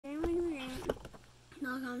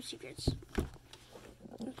telecom secrets. A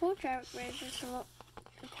cold traffic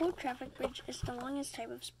bridge is the longest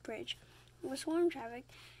type of bridge. With swarm traffic,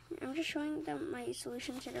 I'm just showing them my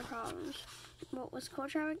solution to their problems. But with cold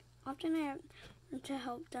traffic, often I have to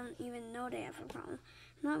help them even know they have a problem.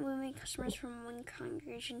 I'm not moving customers from one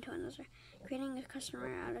congregation to another, creating a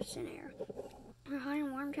customer out of thin air. For hot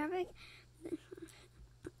and warm traffic,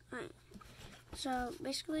 so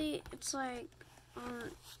basically it's like,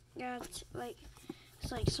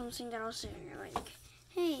 it's like something that I'll say like,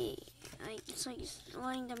 hey, like it's like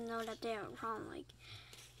letting them know that they have a problem, like,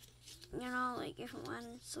 you know, like if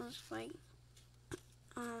when someone's like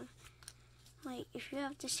if you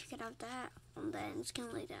have this, you could have that, and then it's kind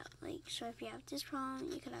of like that. Like, so if you have this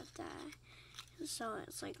problem, you could have that. So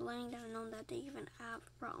it's like letting them know that they even have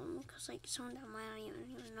a problem, because like someone that might not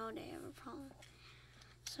even know they have a problem.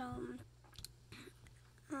 So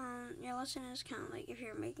your lesson is kind of like if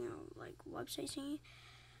you're making a like website thingy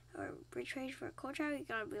or bridge page for a cold traffic, you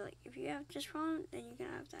gotta be like, if you have this problem, then you can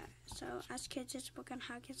have that. So ask kids this book on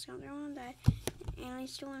how kids can learn that.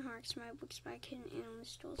 Annalise Stolen Homeworks, my books by Kid and Annalise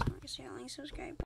Stolen Homeworks. Yeah, like, subscribe.